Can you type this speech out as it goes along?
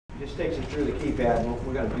just takes it through the keypad, and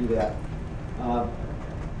we're going to do that.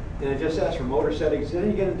 And it just asks for motor settings. Then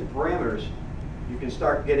you get into parameters. You can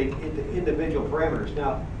start getting into individual parameters.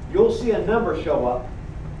 Now, you'll see a number show up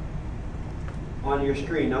on your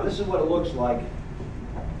screen. Now, this is what it looks like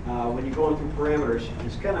when you're going through parameters.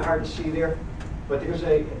 It's kind of hard to see there, but there's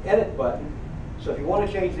a edit button. So if you want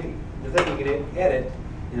to change the thing, you can hit edit,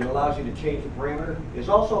 and it allows you to change the parameter. There's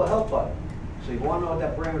also a help button. So if you want to know what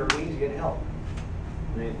that parameter means, you get help.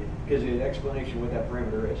 And it gives you an explanation of what that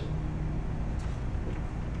parameter is.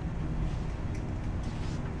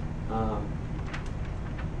 I'm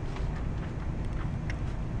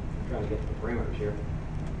trying to get to the parameters here.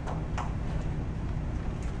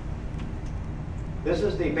 This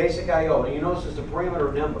is the basic I/O, and you notice it's a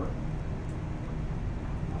parameter number.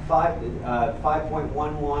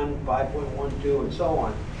 5.11, 5.12, and so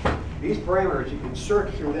on. These parameters, you can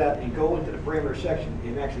search through that and go into the parameter section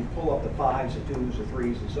and actually pull up the 5s, the 2s, the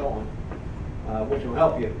 3s, and so on, which will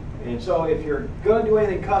help you. And so if you're going to do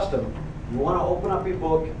anything custom, you want to open up your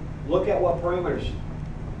book, look at what parameters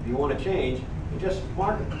you want to change, and just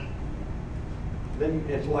mark it. Then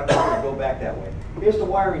it's likely to go back that way. Here's the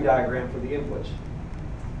wiring diagram for the inputs.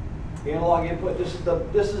 Analog input, this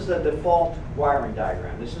is the default wiring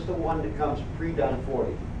diagram. This is the one that comes pre-done for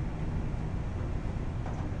you.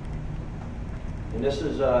 And this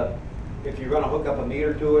is if you're going to hook up a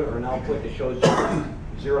meter to it or an output that shows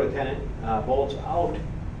 0 to 10 volts out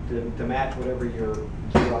to match whatever your 0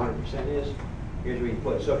 to 100% is. Here's where you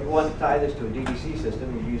put it. So if you want to tie this to a DDC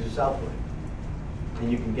system, you use this output. And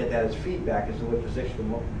you can get that as feedback as to what position,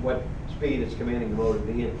 what speed it's commanding the motor to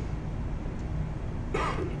be in.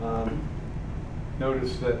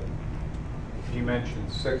 Notice that you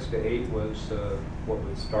mentioned 6 to 8 was what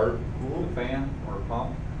would start the fan or a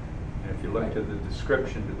pump. And if you look to the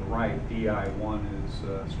description to the right, DI1 is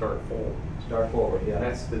start forward. Start forward, yeah.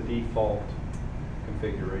 That's the default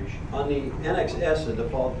configuration. On the NXS, the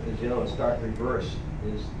default is, start reverse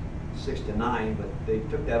is 6 to 9, but they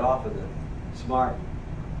took that off of the Smart.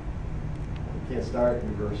 You can't start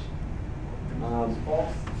reverse.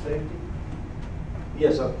 False safety?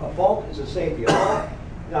 Yes, a fault is a safety.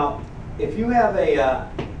 Now, if you have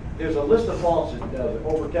there's a list of faults that does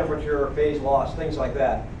over temperature, phase loss, things like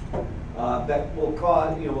that, that will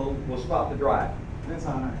cause, will stop the drive. That's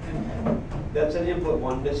on our input. That's an input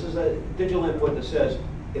one. This is a digital input that says,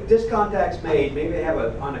 if this contact's made, maybe I have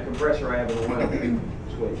on the compressor I have an oil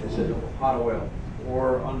switch. It says hot oil.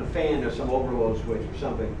 Or on the fan there's some overload switch or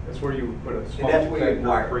something. That's where you would put a smoke And that's where you'd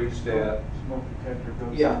wire. Pre-stat. Smoke detector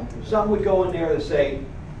goes Yeah, some would go in there to say,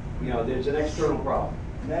 there's an external problem.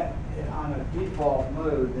 That, on a default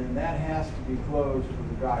mode, then that has to be closed for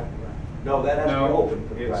the drive to run. No, that has to be open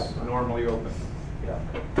for the drive. It's normally open. Yeah.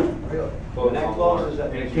 Really? When that closes,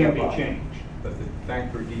 that and makes it can a be problem. changed, but the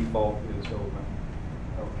factory default is open.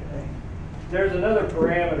 Okay. There's another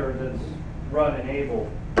parameter that's run enable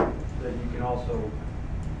that you can also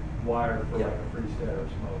wire for like a freestat or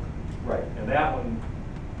smoke. Right. And that one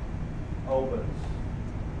opens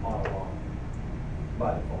on a long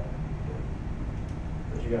by default.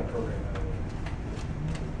 But you got to program that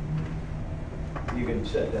in. You can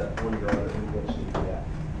set that one of your other inputs to do that.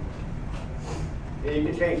 And you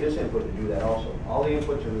can change this input to do that also. All the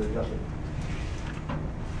inputs are adjustable.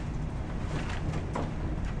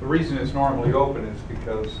 The reason it's normally open is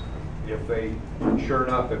because sure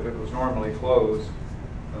enough, if it was normally closed,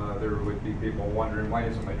 there would be people wondering, why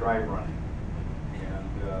isn't my drive running? And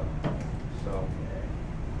so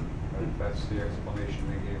that's the explanation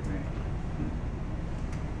they gave me.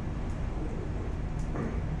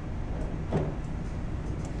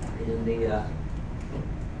 In the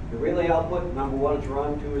relay output, number 1 is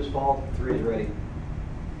run, 2 is fault, 3 is ready.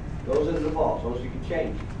 Those are the defaults. Those you can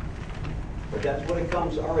change. But that's what it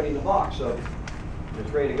comes already in the box, so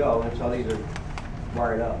it's ready to go. That's how these are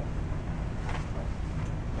wired up.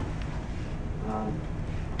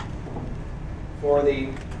 For the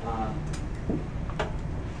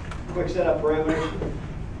quick setup parameters,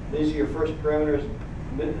 these are your first parameters: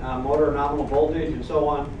 motor nominal voltage and so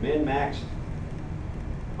on, min, max.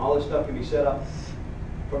 All this stuff can be set up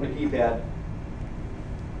from the keypad.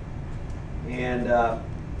 And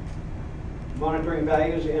monitoring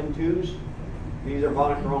values, M2s, these are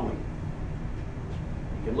monitor only.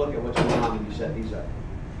 You can look at what's going on when you set these up.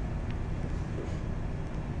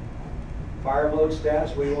 Fire mode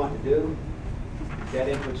status, what you want to do. Get that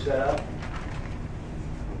input set up.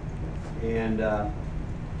 And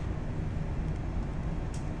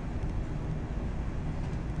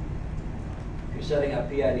if you're setting up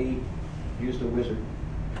PID, use the wizard.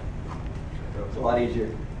 It's a lot easier.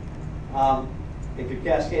 If you're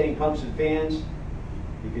cascading pumps and fans,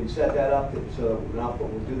 You can set that up so an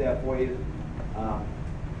output will do that for you.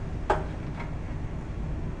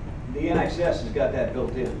 The NXS has got that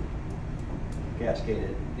built in,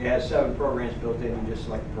 cascaded. It has 7 programs built in. You just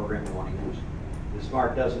select the program you want to use. The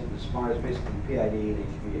Smart doesn't. The Smart is basically PID and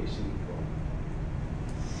HVAC.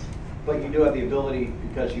 But you do have the ability,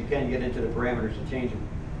 because you can get into the parameters and change them.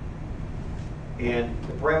 And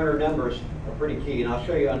the parameter numbers are pretty key. And I'll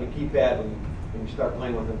show you on the keypad when you start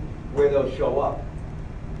playing with them where those show up.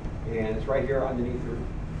 And it's right here underneath your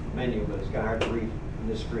menu, but it's kind of hard to read on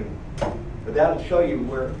this screen. But that'll show you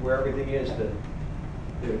where everything is to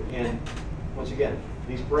do. And once again,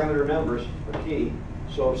 these parameter numbers are key.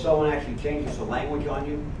 So if someone actually changes the language on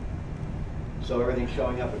you, so everything's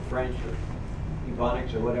showing up in French or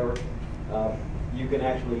Ebonics or whatever, you can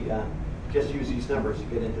actually just use these numbers to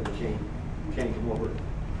get into the change them over.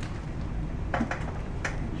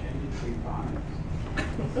 Change it to Harmonics.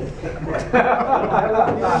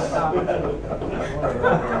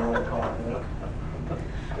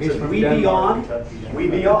 Is we be on, we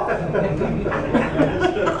be off.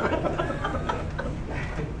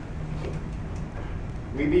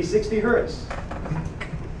 We be 60 hertz.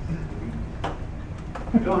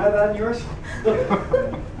 You don't have that in yours?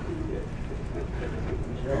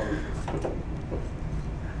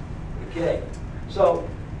 Okay, so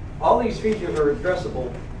all these features are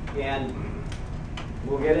addressable, and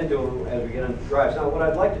we'll get into them as we get into drives. Now, what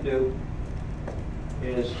I'd like to do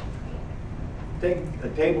is take a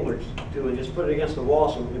table or two and just put it against the wall,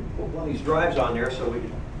 so we can put one of these drives on there, so we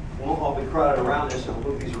won't all be crowded around this, and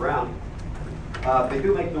we'll move these around. They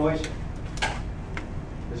do make noise.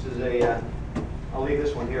 This is a, I'll leave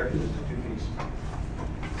this one here because it's a 2-piece.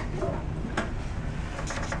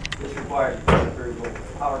 This requires a very low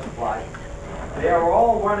power supply. They are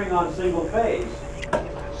all running on single phase,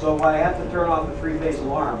 so I have to turn off the 3-phase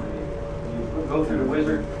alarm. You go through the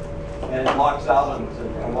wizard and it locks out on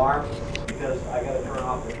the alarm because I got to turn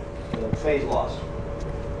off the phase loss.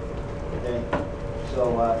 Okay,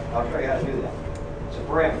 so I'll show you how to do that. It's a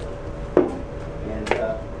parameter. And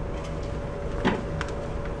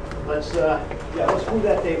let's move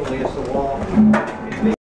that table against the wall.